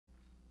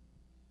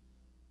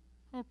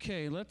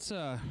Okay, let's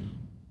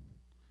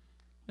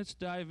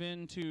dive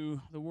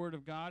into the Word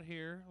of God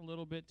here a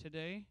little bit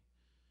today.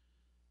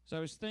 So I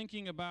was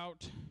thinking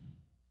about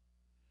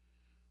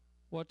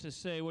what to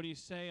say. What do you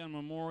say on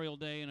Memorial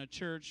Day in a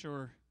church,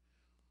 or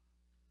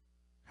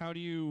how do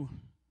you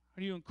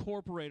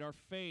incorporate our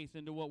faith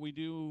into what we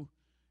do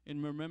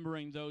in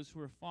remembering those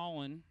who are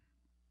fallen?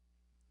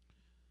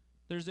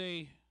 There's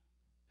a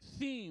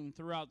theme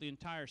throughout the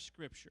entire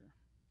Scripture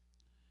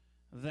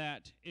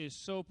that is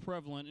so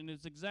prevalent, and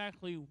it's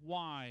exactly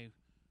why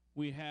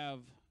we have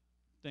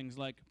things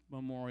like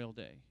Memorial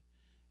Day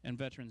and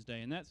Veterans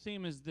Day. And that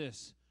theme is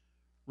this: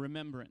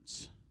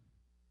 remembrance.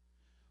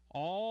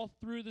 All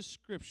through the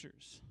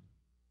Scriptures,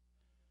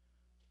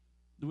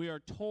 we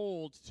are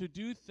told to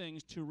do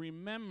things to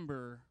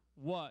remember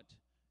what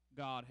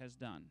God has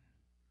done.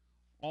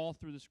 All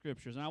through the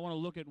Scriptures. And I want to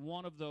look at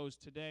one of those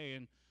today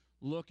and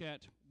look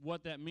at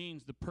what that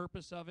means, the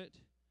purpose of it,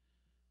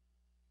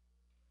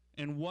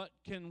 and what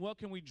can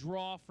we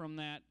draw from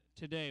that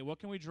today? What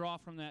can we draw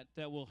from that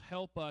that will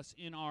help us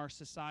in our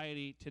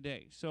society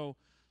today? So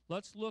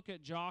let's look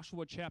at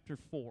Joshua chapter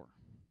 4.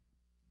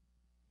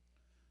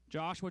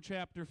 Joshua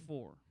chapter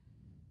 4.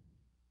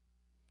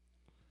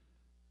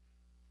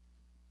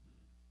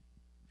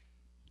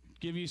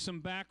 Give you some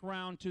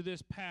background to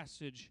this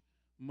passage.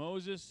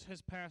 Moses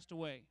has passed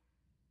away,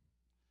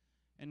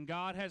 and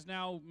God has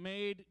now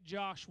made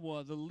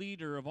Joshua the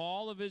leader of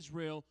all of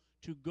Israel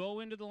to go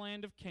into the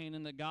land of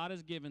Canaan that God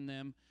has given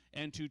them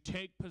and to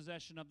take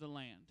possession of the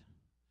land.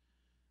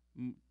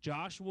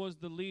 Joshua is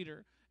the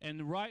leader,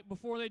 and right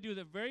before they do,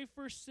 the very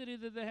first city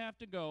that they have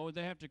to go,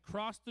 they have to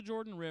cross the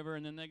Jordan River,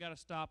 and then they got to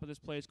stop at this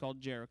place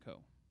called Jericho.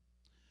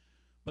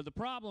 But the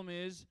problem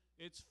is,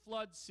 it's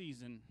flood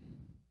season.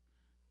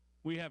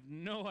 We have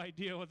no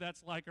idea what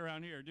that's like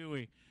around here, do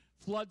we?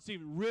 Flood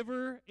season.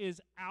 River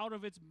is out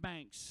of its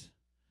banks.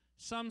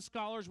 Some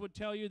scholars would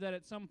tell you that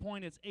at some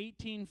point it's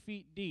 18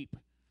 feet deep.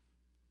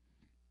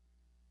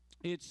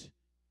 It's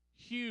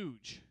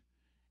huge.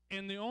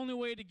 And the only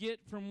way to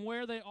get from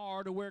where they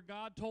are to where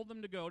God told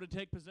them to go to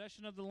take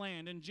possession of the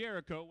land in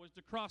Jericho was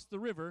to cross the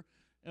river.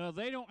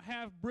 They don't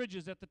have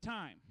bridges at the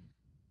time.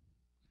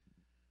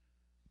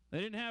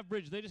 They didn't have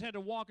bridges. They just had to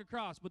walk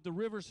across, but the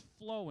river's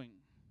flowing.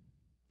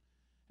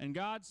 And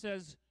God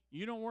says,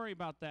 you don't worry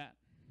about that.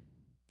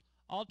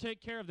 I'll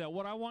take care of that.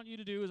 What I want you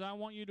to do is I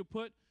want you to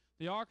put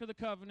the Ark of the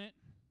Covenant,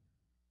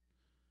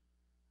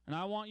 and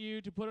I want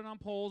you to put it on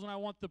poles, and I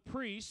want the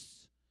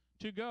priests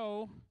to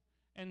go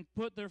and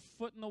put their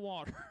foot in the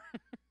water.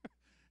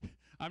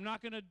 I'm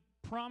not going to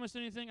promise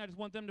anything. I just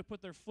want them to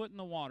put their foot in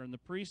the water. And the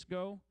priests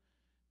go,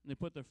 and they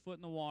put their foot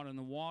in the water, and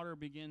the water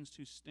begins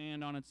to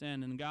stand on its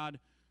end, and God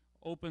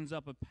opens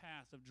up a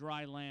path of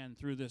dry land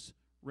through this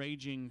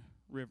raging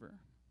river.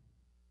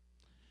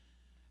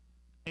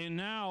 And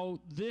now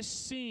this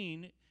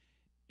scene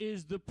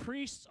is the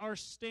priests are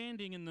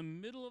standing in the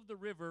middle of the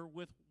river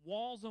with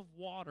walls of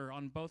water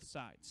on both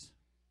sides.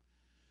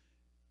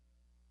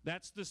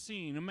 That's the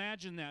scene.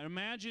 Imagine that.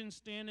 Imagine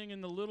standing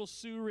in the Little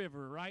Sioux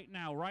River right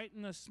now, right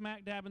in the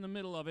smack dab in the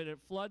middle of it at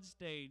flood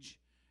stage,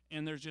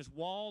 and there's just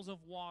walls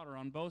of water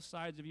on both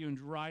sides of you and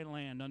dry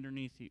land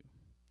underneath you.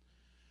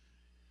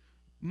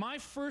 My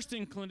first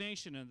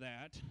inclination of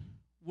that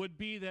would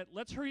be that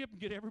let's hurry up and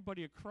get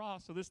everybody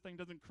across so this thing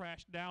doesn't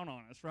crash down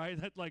on us, right?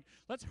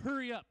 Let's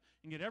hurry up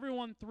and get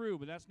everyone through,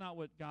 but that's not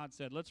what God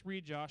said. Let's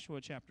read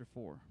Joshua chapter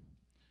 4.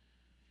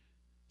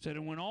 It said,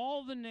 and when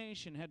all the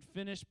nation had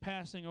finished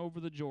passing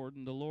over the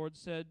Jordan, the Lord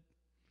said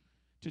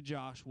to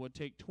Joshua,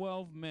 take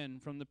 12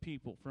 men from the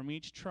people, from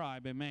each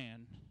tribe a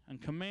man,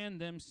 and command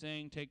them,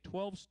 saying, take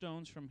 12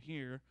 stones from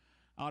here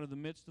out of the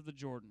midst of the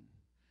Jordan,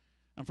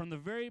 and from the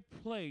very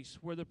place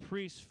where the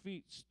priest's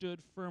feet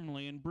stood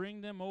firmly, and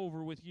bring them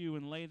over with you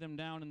and lay them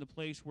down in the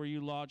place where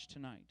you lodge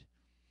tonight.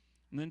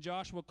 And then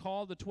Joshua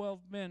called the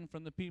 12 men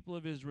from the people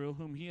of Israel,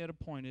 whom he had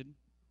appointed,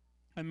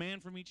 a man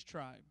from each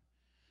tribe.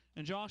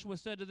 And Joshua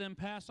said to them,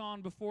 pass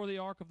on before the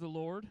ark of the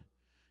Lord,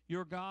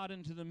 your God,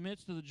 into the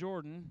midst of the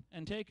Jordan,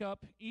 and take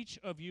up each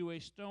of you a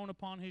stone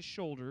upon his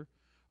shoulder,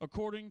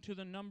 according to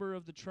the number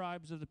of the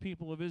tribes of the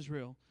people of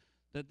Israel,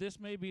 that this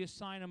may be a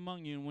sign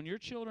among you. And when your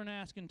children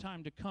ask in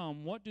time to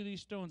come, what do these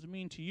stones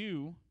mean to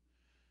you?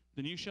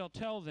 Then you shall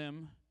tell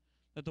them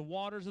that the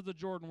waters of the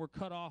Jordan were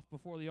cut off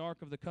before the ark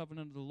of the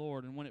covenant of the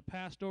Lord. And when it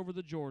passed over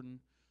the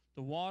Jordan,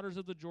 the waters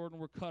of the Jordan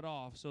were cut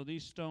off. So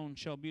these stones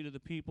shall be to the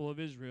people of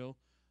Israel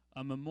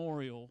a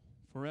memorial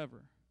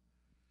forever.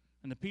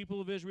 And the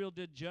people of Israel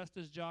did just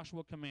as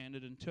Joshua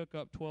commanded, and took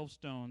up 12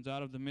 stones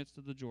out of the midst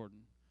of the Jordan,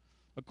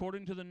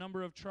 according to the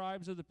number of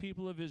tribes of the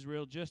people of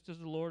Israel, just as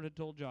the Lord had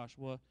told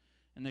Joshua.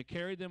 And they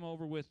carried them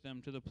over with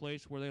them to the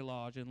place where they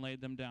lodged, and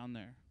laid them down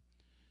there.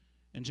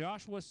 And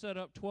Joshua set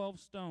up 12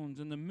 stones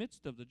in the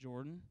midst of the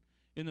Jordan,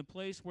 in the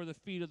place where the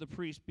feet of the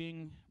priests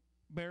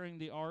bearing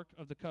the ark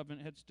of the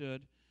covenant had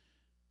stood.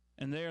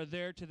 And they are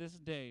there to this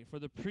day. For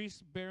the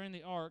priests bearing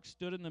the ark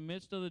stood in the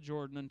midst of the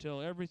Jordan until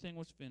everything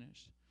was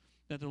finished,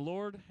 that the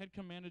Lord had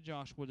commanded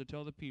Joshua to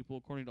tell the people,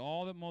 according to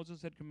all that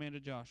Moses had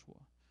commanded Joshua.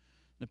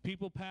 The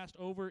people passed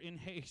over in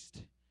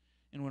haste.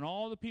 And when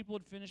all the people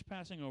had finished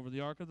passing over,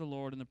 the ark of the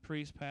Lord and the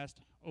priests passed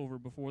over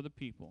before the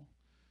people.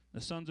 The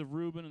sons of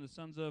Reuben and the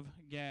sons of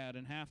Gad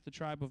and half the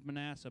tribe of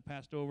Manasseh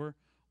passed over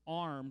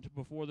armed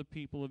before the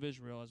people of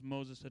Israel, as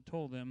Moses had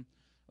told them.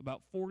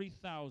 About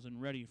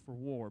 40,000 ready for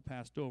war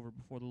passed over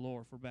before the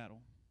Lord for battle.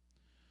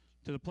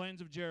 To the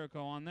plains of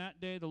Jericho, on that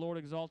day the Lord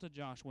exalted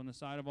Joshua in the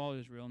sight of all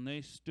Israel, and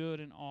they stood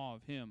in awe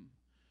of him,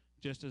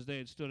 just as they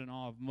had stood in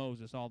awe of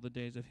Moses all the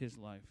days of his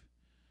life.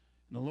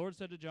 And the Lord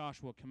said to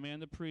Joshua,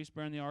 command the priests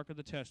bearing the ark of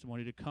the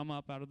testimony to come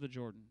up out of the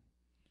Jordan.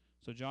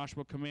 So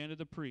Joshua commanded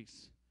the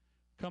priests,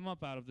 come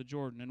up out of the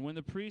Jordan. And when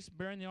the priests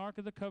bearing the ark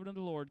of the covenant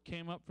of the Lord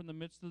came up from the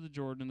midst of the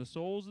Jordan, and the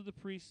soles of the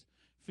priests'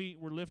 feet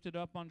were lifted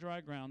up on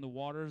dry ground, the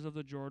waters of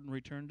the Jordan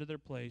returned to their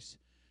place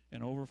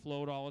and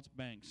overflowed all its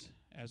banks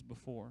as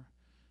before.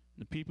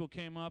 The people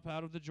came up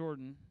out of the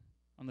Jordan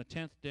on the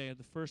 10th day of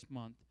the first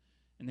month,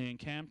 and they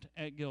encamped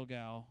at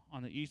Gilgal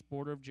on the east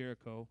border of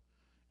Jericho.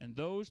 And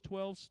those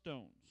 12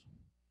 stones,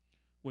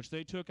 which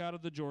they took out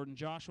of the Jordan,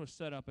 Joshua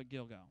set up at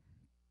Gilgal.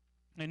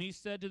 And he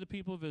said to the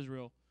people of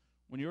Israel,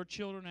 when your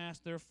children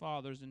ask their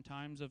fathers in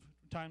times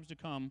to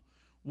come,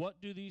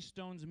 what do these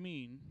stones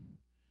mean?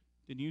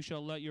 Then you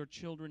shall let your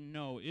children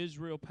know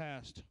Israel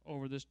passed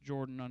over this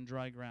Jordan on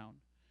dry ground.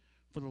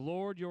 For the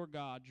Lord your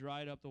God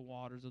dried up the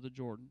waters of the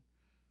Jordan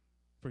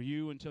for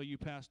you until you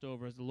passed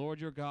over, as the Lord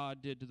your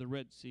God did to the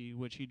Red Sea,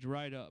 which he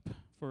dried up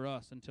for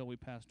us until we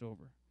passed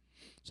over,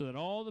 so that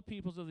all the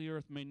peoples of the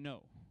earth may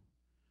know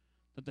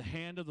that the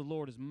hand of the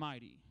Lord is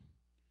mighty,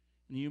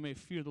 and you may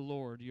fear the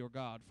Lord your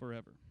God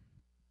forever.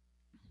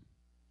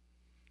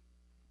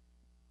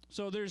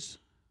 So there's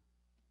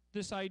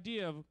this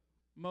idea of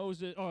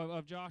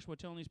of Joshua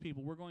telling these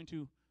people, we're going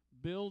to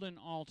build an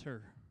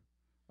altar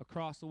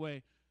across the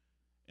way.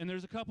 And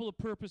there's a couple of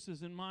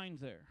purposes in mind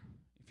there.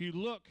 If you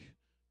look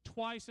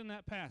twice in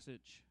that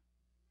passage,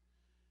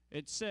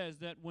 it says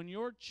that when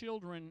your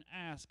children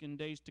ask in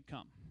days to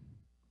come,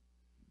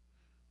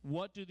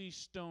 what do these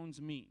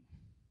stones mean?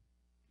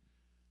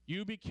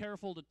 You be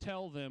careful to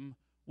tell them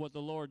what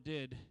the Lord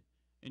did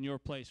in your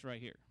place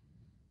right here.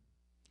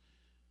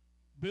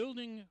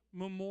 Building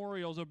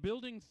memorials or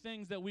building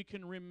things that we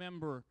can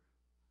remember,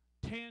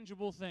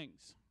 tangible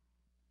things.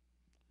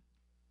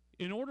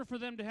 In order for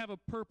them to have a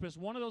purpose,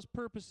 one of those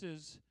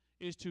purposes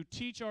is to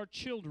teach our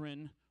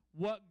children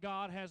what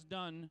God has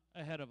done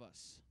ahead of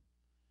us.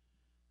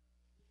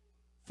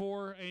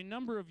 For a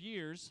number of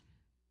years,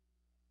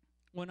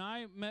 when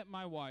I met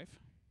my wife,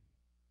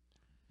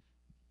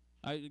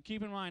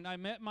 keep in mind, I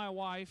met my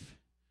wife,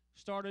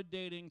 started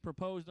dating,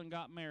 proposed, and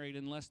got married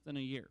in less than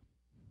a year.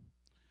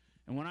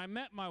 And when I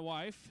met my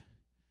wife,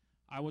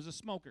 I was a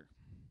smoker.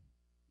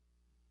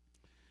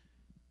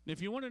 And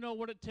if you want to know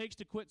what it takes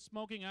to quit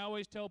smoking, I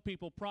always tell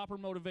people proper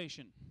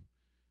motivation.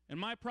 And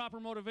my proper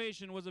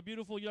motivation was a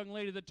beautiful young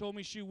lady that told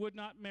me she would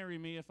not marry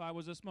me if I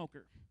was a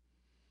smoker.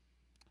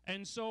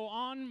 And so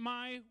on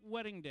my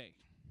wedding day,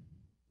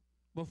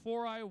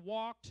 before I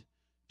walked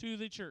to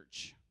the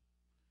church,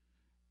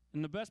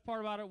 and the best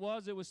part about it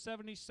was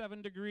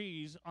 77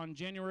 degrees on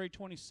January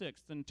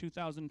 26th in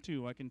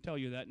 2002. I can tell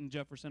you that in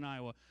Jefferson,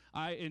 Iowa.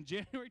 In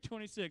January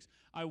 26th,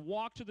 I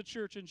walked to the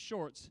church in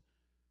shorts,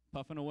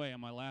 puffing away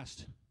on my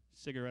last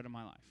cigarette of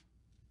my life.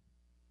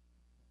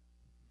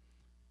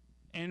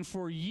 And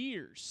for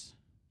years,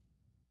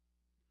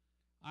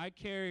 I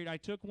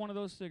took one of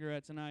those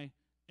cigarettes and I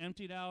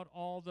emptied out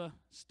all the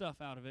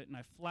stuff out of it and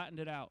I flattened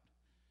it out.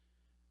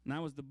 And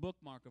that was the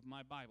bookmark of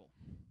my Bible,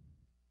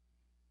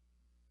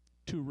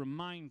 to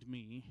remind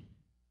me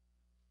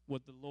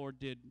what the Lord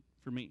did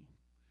for me.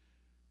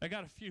 I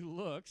got a few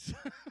looks.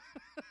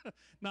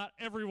 Not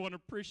everyone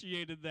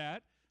appreciated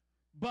that.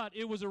 But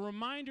it was a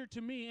reminder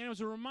to me, and it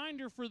was a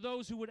reminder for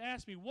those who would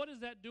ask me, what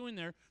is that doing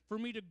there? For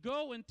me to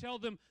go and tell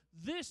them,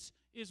 this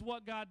is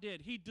what God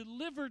did. He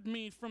delivered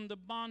me from the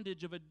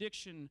bondage of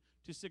addiction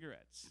to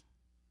cigarettes.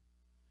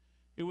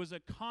 It was a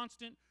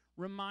constant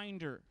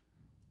reminder.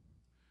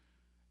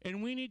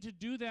 And we need to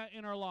do that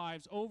in our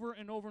lives over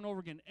and over and over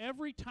again.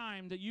 Every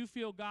time that you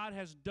feel God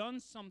has done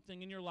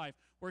something in your life,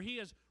 where he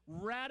has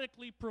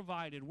radically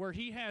provided, where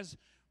he has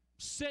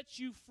set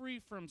you free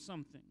from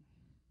something,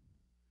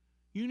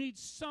 you need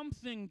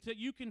something that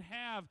you can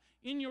have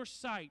in your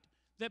sight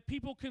that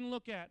people can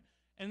look at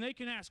and they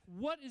can ask,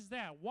 what is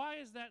that? Why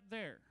is that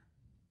there?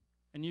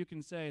 And you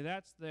can say,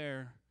 that's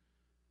there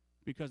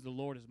because the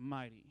Lord is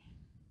mighty.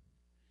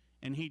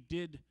 And he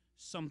did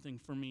something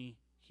for me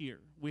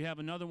here. We have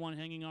another one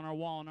hanging on our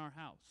wall in our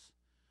house.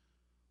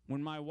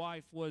 When my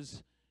wife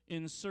was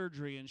in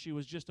surgery and she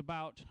was just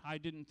about, I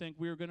didn't think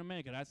we were going to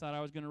make it. I thought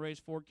I was going to raise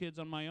 4 kids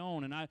on my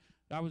own, and I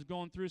was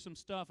going through some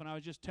stuff, and I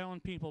was just telling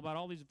people about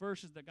all these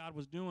verses that God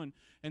was doing,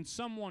 and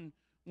someone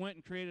went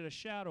and created a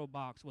shadow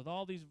box with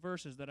all these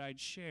verses that I'd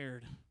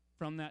shared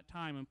from that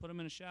time and put them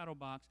in a shadow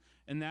box,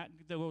 and that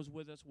goes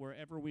with us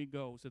wherever we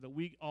go, so that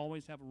we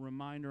always have a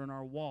reminder on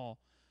our wall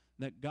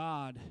that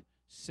God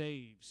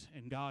saves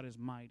and God is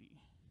mighty.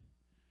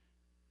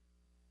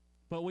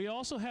 But we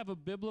also have a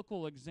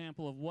biblical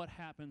example of what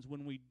happens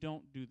when we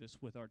don't do this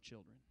with our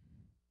children.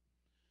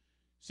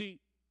 See,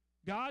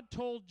 God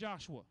told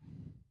Joshua,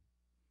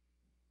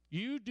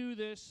 you do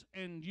this,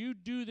 and you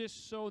do this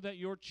so that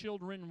your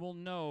children will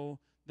know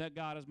that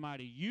God is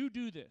mighty. You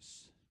do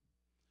this.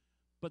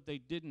 But they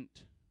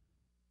didn't.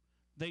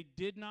 They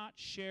did not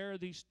share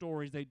these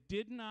stories. They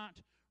did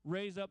not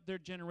raise up their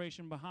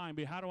generation behind.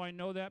 But how do I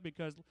know that?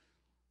 Because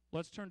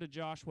let's turn to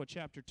Joshua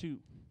chapter 2.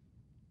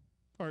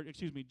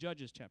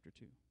 Judges chapter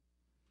 2.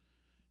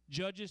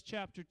 Judges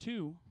chapter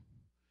 2,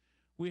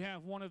 we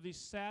have one of the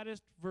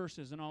saddest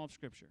verses in all of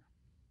Scripture.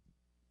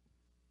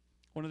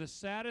 One of the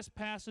saddest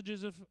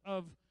passages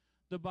of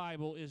the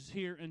Bible is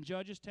here in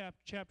Judges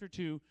chapter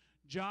 2.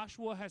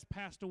 Joshua has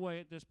passed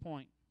away at this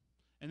point,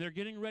 and they're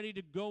getting ready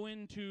to go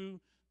into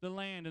the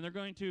land, and they're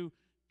going to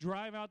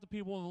drive out the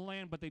people of the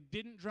land, but they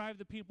didn't drive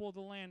the people of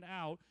the land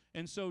out.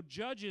 And so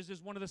Judges is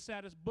one of the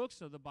saddest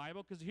books of the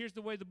Bible, because here's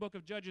the way the book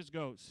of Judges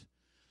goes.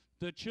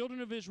 The children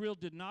of Israel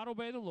did not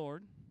obey the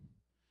Lord.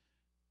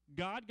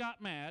 God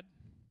got mad,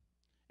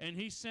 and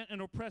he sent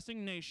an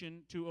oppressing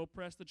nation to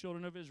oppress the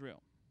children of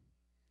Israel.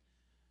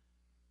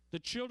 The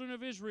children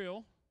of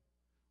Israel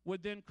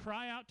would then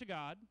cry out to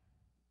God,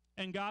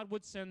 and God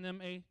would send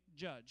them a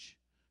judge,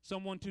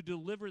 someone to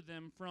deliver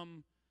them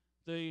from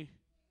the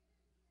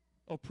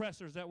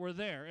oppressors that were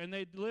there. And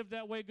they lived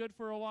that way good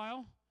for a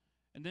while,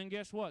 and then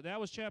guess what? That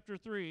was chapter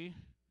 3.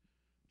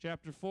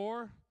 Chapter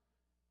 4,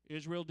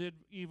 Israel did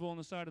evil in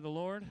the sight of the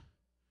Lord.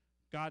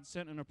 God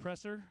sent an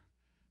oppressor.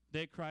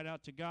 They cried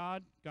out to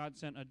God. God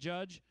sent a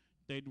judge.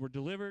 They were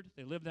delivered.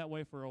 They lived that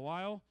way for a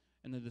while,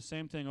 and did the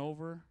same thing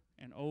over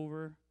and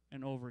over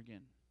and over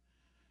again.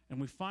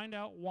 And we find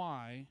out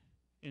why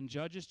in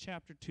Judges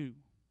chapter 2,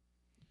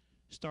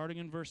 starting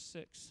in verse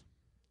 6.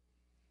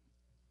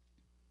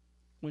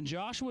 When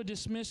Joshua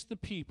dismissed the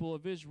people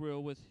of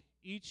Israel with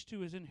each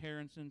to his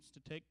inheritance to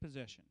take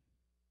possession,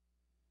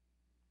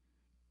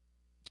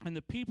 and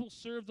the people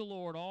served the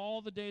Lord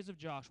all the days of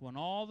Joshua and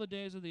all the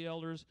days of the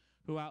elders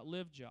who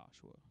outlived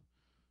Joshua,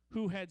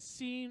 who had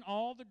seen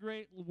all the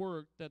great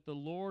work that the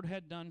Lord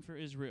had done for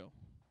Israel.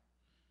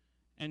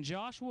 And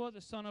Joshua the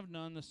son of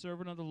Nun, the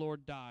servant of the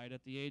Lord, died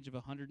at the age of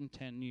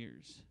 110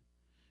 years.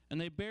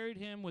 And they buried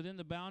him within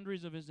the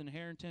boundaries of his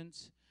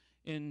inheritance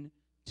in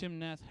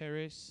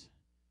Timnath-Heres,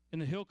 in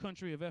the hill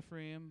country of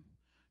Ephraim,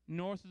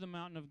 north of the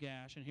mountain of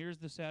Gash. And here's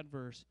the sad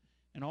verse.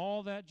 And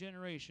all that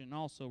generation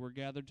also were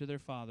gathered to their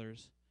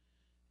fathers,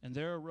 and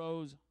there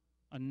arose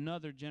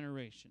another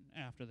generation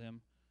after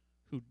them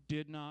who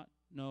did not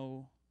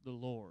know the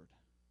Lord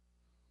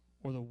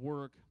or the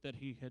work that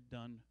he had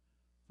done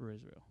for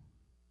Israel.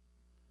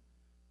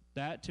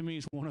 That, to me,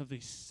 is one of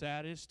the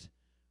saddest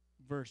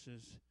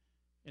verses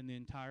in the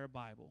entire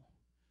Bible.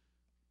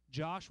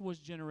 Joshua's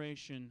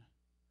generation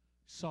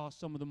saw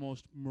some of the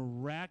most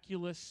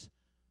miraculous,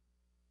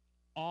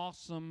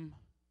 awesome,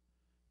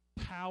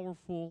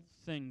 powerful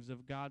things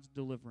of God's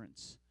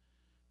deliverance.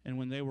 And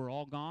when they were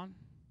all gone,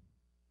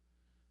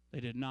 they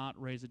did not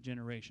raise a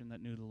generation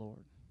that knew the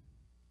Lord.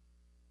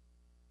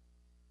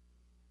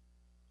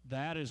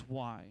 That is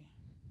why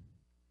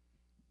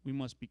we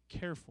must be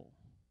careful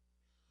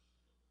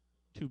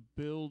to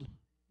build.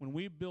 When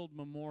we build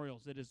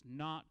memorials, it is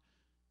not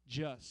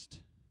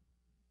just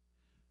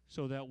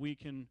so that we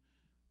can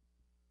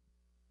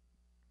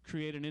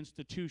create an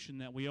institution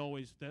that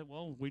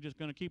we're just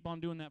going to keep on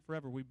doing that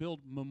forever. We build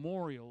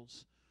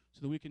memorials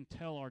so that we can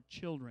tell our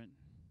children,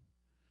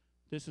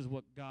 this is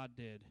what God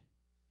did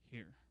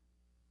here.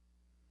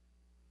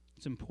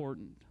 It's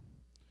important.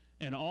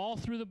 And all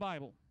through the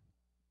Bible,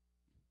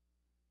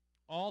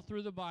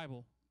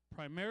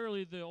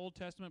 primarily the Old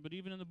Testament, but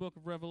even in the book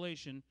of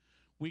Revelation,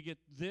 we get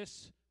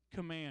this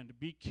command: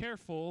 be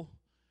careful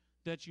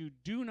that you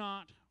do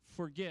not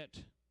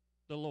forget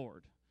the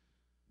Lord.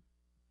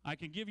 I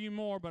can give you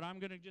more, but I'm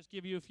going to just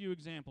give you a few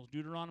examples.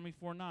 Deuteronomy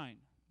 4:9,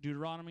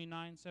 Deuteronomy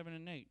 9:7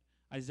 and 8,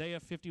 Isaiah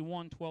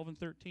 51:12 and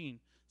 13,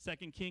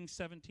 2 Kings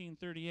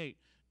 17:38,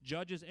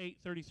 Judges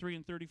 8:33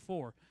 and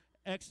 34,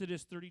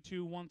 Exodus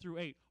 32:1 through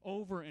 8.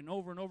 Over and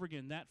over and over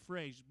again, that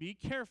phrase, be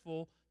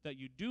careful that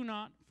you do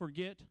not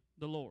forget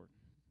the Lord.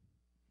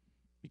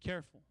 Be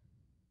careful.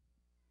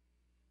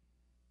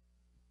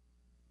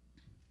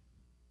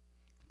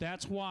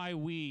 That's why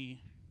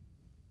we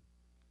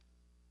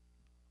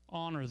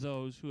honor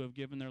those who have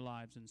given their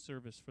lives in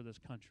service for this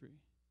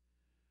country.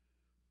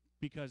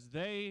 Because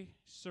they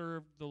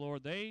served the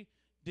Lord. They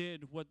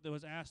did what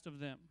was asked of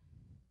them.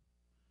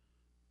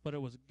 But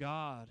it was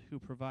God who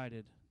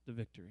provided the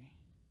victory.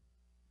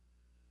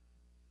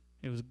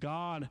 It was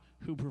God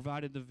who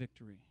provided the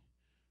victory.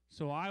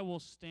 So I will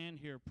stand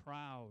here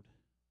proud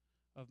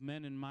of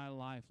men in my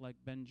life like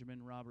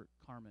Benjamin Robert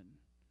Carmen,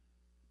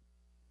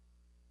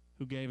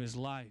 who gave his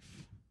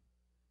life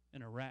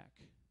in Iraq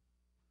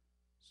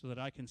so that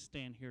I can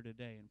stand here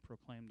today and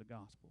proclaim the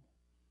gospel.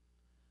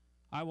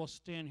 I will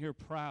stand here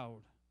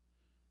proud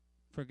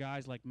for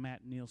guys like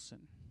Matt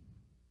Nielsen,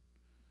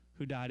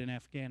 who died in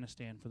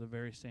Afghanistan for the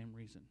very same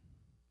reason.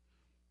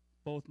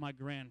 Both my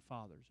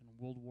grandfathers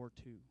in World War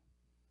II.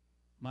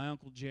 my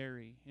Uncle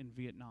Jerry in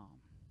Vietnam.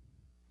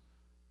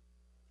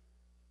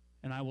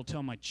 And I will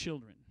tell my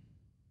children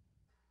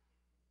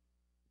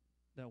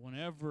that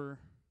whenever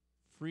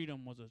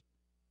freedom was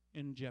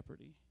in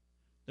jeopardy,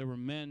 there were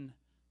men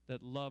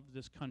that loved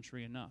this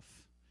country enough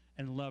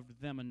and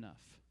loved them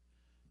enough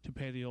to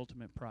pay the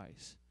ultimate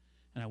price.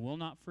 And I will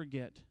not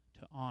forget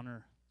to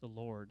honor the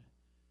Lord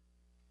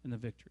in the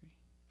victory.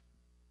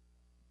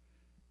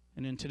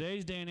 And in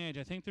today's day and age,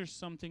 I think there's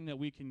something that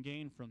we can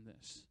gain from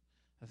this.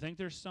 I think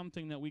there's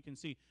something that we can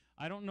see.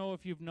 I don't know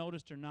if you've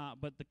noticed or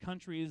not, but the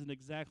country isn't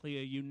exactly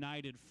a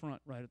united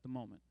front right at the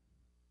moment.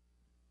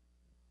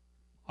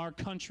 Our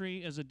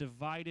country is a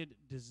divided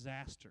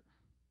disaster.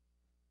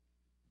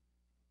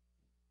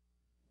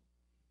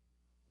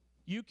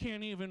 You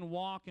can't even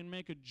walk and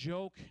make a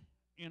joke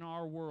in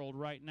our world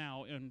right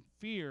now in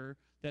fear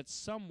that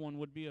someone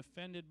would be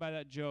offended by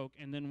that joke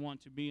and then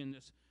want to be in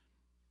this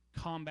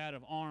combat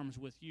of arms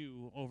with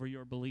you over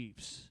your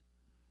beliefs.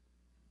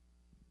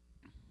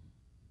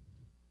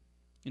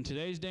 In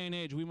today's day and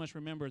age, we must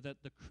remember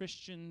that the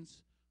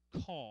Christian's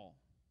call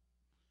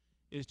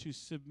is to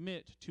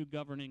submit to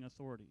governing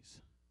authorities.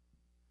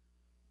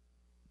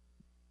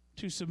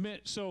 To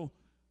submit. So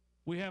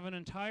we have an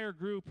entire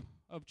group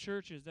of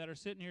churches that are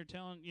sitting here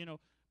telling,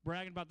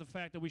 bragging about the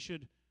fact that we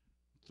should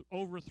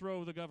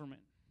overthrow the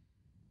government,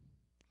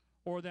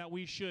 or that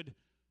we should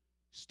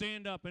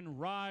stand up and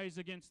rise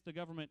against the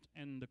government.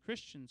 And the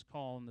Christian's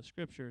call in the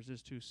scriptures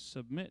is to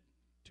submit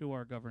to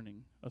our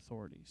governing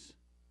authorities.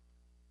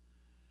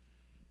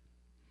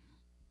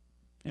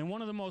 And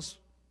one of the most,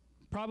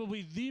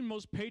 probably the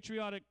most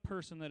patriotic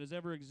person that has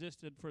ever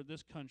existed for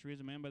this country is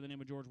a man by the name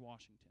of George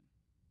Washington.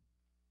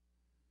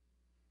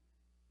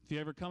 If you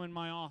ever come in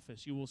my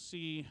office, you will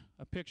see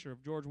a picture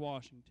of George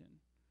Washington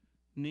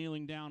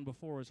kneeling down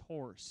before his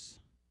horse,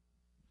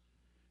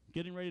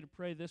 getting ready to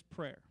pray this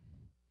prayer.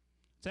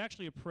 It's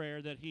actually a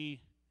prayer that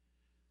he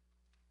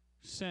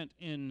sent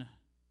in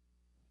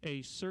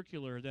a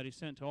circular that he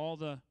sent to all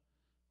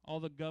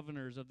the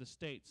governors of the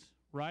states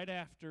right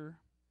after.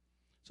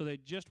 So they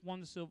just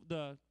won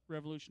the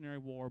Revolutionary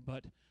War,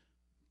 but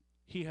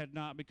he had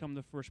not become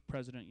the first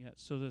president yet.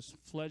 So this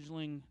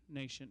fledgling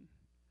nation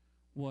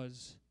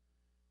was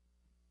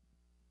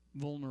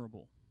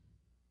vulnerable.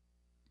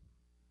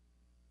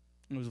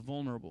 It was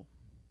vulnerable.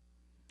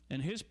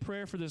 And his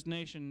prayer for this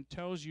nation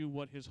tells you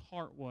what his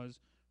heart was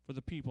for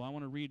the people. I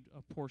want to read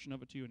a portion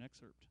of it to you, an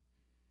excerpt.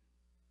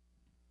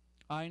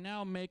 I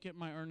now make it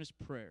my earnest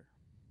prayer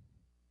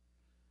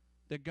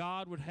that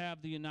God would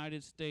have the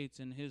United States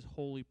in his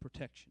holy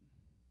protection,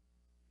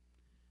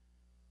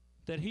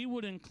 that he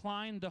would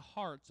incline the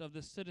hearts of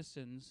the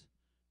citizens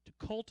to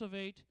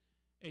cultivate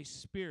a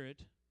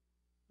spirit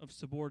of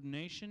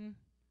subordination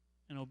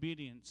and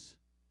obedience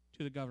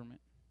to the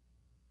government,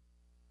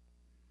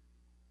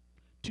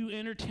 to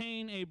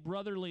entertain a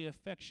brotherly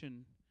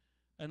affection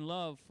and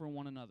love for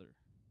one another,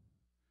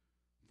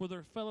 for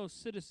their fellow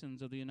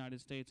citizens of the United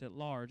States at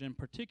large, and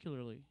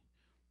particularly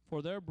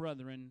for their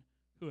brethren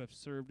who have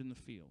served in the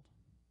field.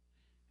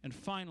 And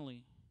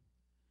finally,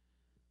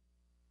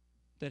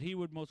 that he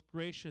would most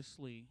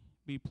graciously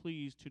be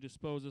pleased to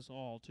dispose us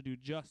all to do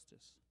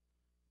justice,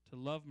 to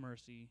love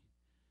mercy,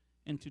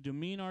 and to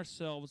demean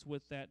ourselves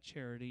with that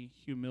charity,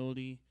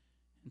 humility,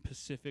 and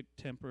pacific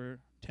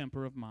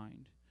temper of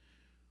mind,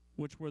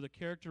 which were the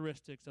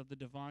characteristics of the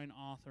divine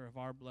author of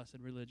our blessed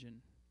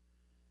religion,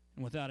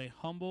 and without a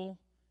humble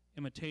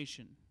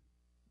imitation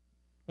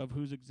of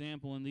whose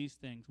example in these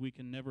things we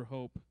can never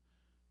hope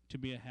to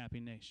be a happy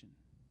nation.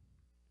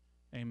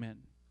 Amen.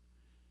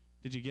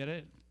 Did you get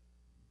it?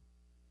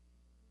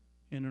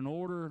 And in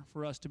order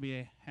for us to be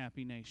a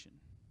happy nation,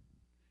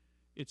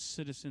 its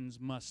citizens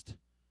must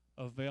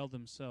avail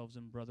themselves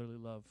in brotherly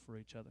love for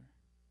each other.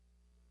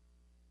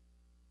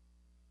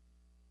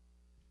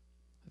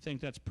 I think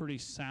that's pretty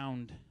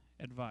sound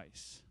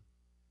advice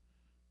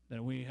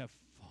that we have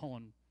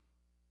fallen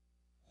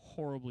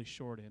horribly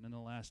short in the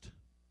last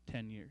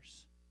 10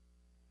 years.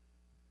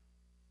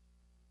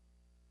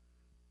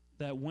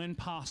 That when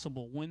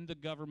possible, when the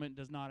government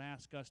does not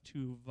ask us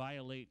to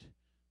violate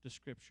the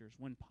scriptures,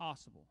 when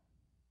possible,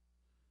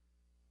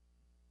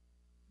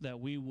 that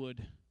we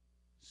would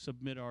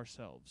submit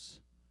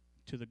ourselves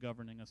to the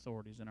governing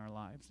authorities in our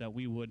lives, that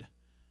we would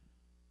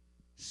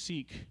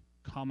seek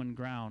common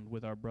ground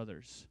with our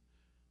brothers.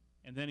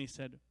 And then he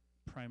said,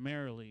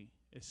 primarily,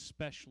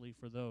 especially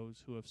for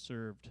those who have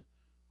served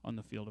on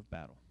the field of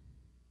battle.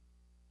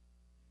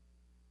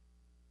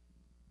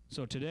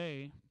 So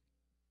today,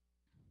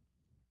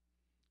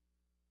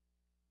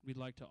 we'd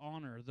like to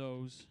honor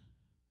those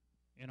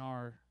in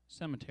our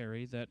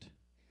cemetery that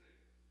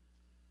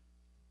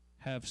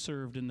have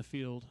served in the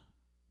field,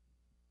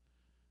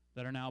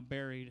 that are now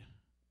buried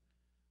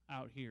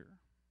out here.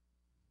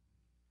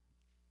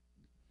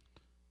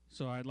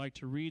 So I'd like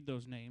to read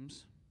those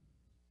names.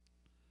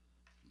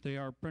 They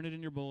are printed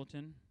in your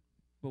bulletin,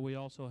 but we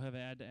also have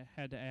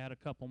had to add a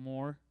couple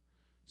more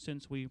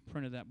since we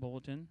printed that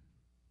bulletin.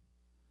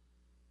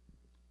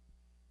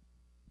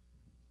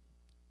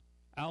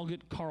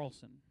 Algot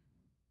Carlson,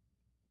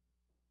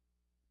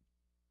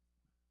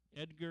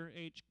 Edgar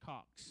H.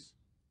 Cox,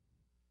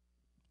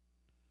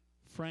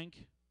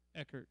 Frank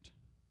Eckert,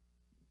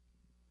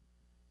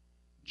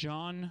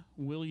 John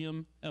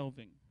William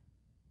Elving,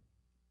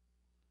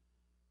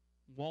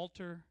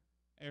 Walter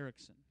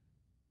Erickson,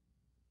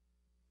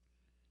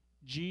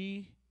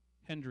 G.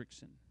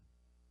 Hendrickson,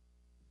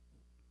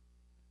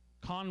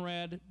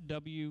 Conrad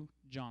W.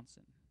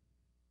 Johnson,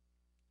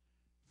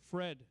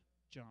 Fred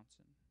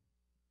Johnson,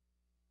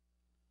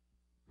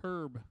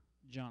 Herb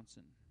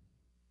Johnson,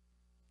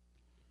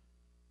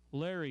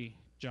 Larry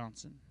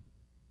Johnson,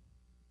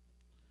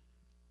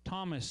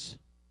 Thomas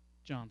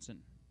Johnson,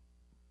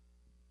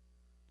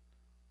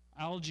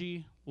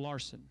 Algie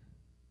Larson,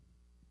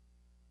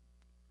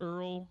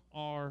 Earl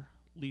R.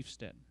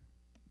 Leafstead,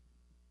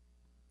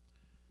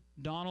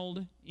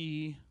 Donald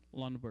E.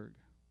 Lundberg,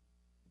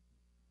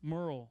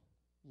 Merle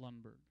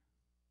Lundberg,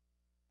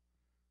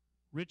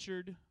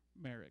 Richard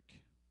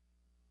Merrick,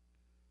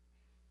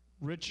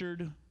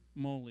 Richard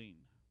Moline,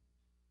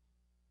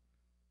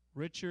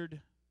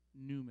 Richard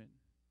Newman,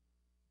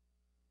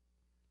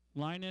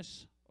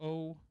 Linus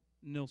O.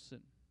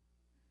 Nilsson,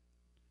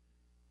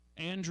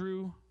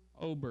 Andrew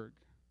Oberg,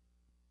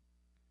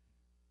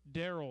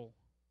 Daryl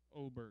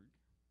Oberg,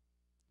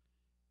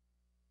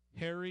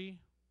 Harry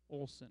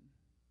Olson,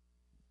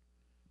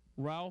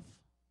 Ralph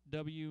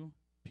W.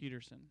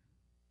 Peterson,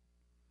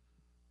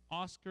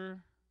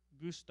 Oscar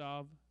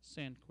Gustav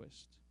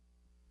Sandquist,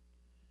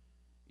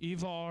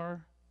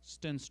 Ivar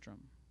Stenstrom,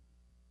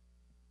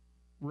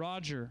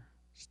 Roger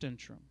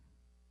Stenstrom,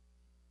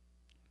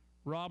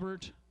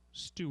 Robert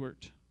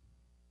Stewart,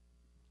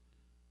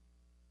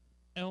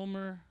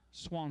 Elmer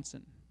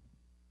Swanson,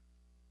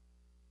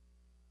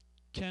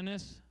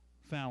 Kenneth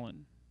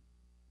Fallon,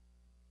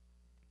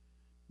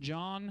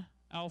 John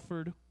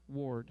Alfred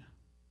Ward,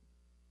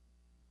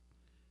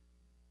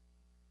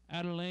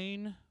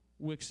 Adeline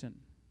Wixon,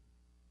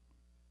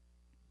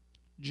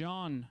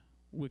 John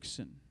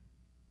Wixon,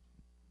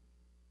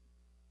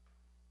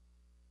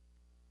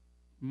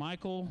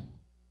 Michael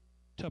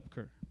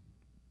Tupker,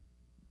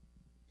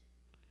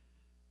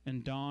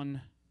 and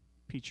Don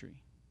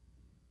Petrie.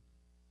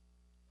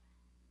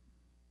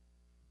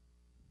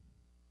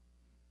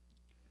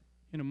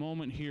 In a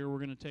moment here, we're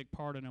going to take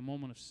part in a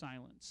moment of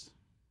silence.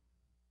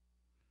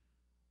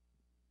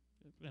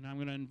 And I'm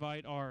going to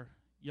invite our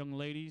young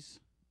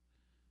ladies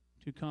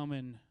to come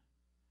and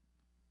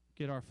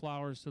get our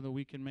flowers so that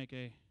we can make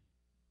a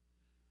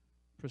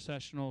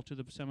processional to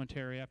the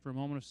cemetery. After a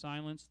moment of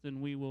silence, then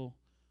we will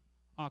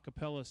a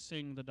cappella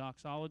sing the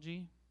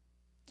doxology,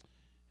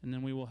 and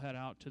then we will head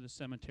out to the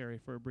cemetery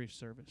for a brief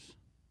service.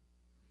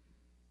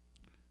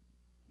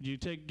 Would you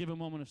give a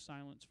moment of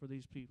silence for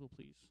these people,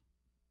 please?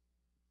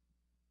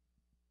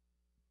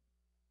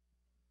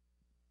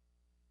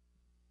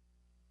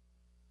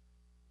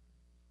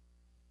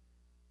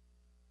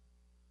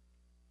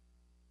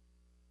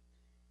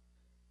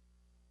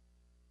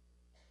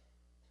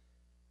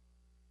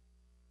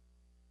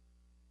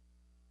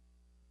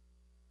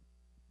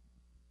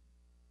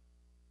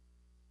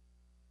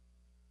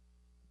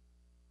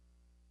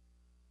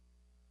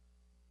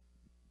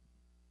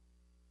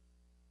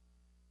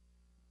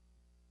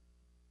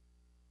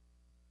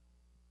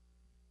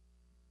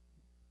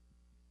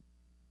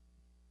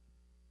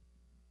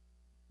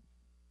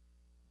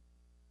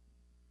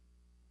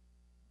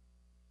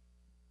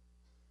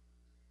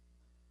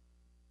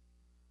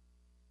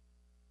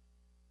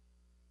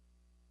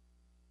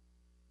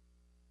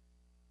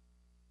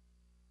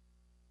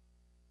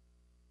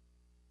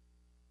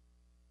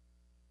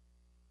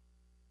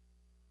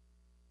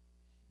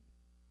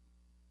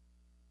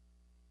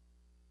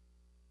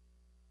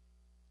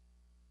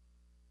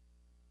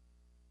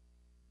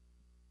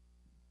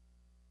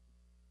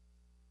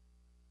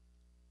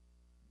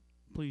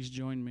 Please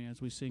join me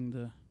as we sing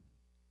the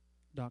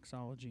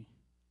doxology.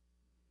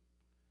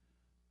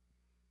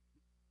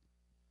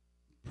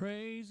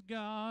 Praise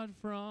God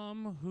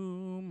from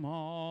whom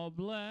all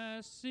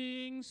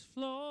blessings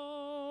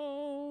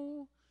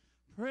flow.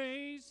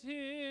 Praise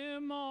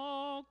Him,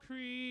 all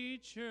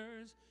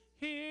creatures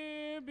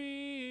here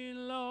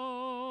below.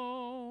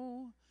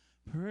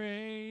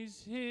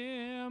 Praise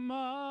Him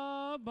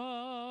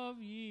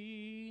above,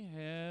 ye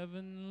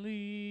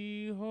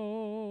heavenly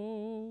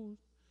hosts.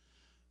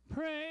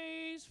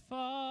 Praise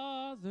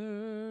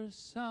Father,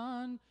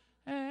 Son,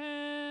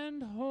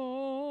 and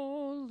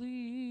Holy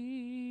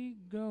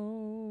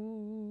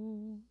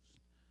Ghost.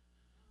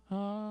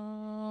 Amen.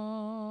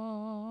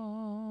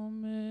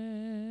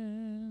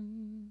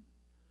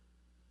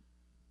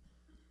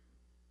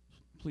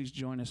 Please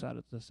join us out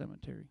at the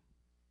cemetery.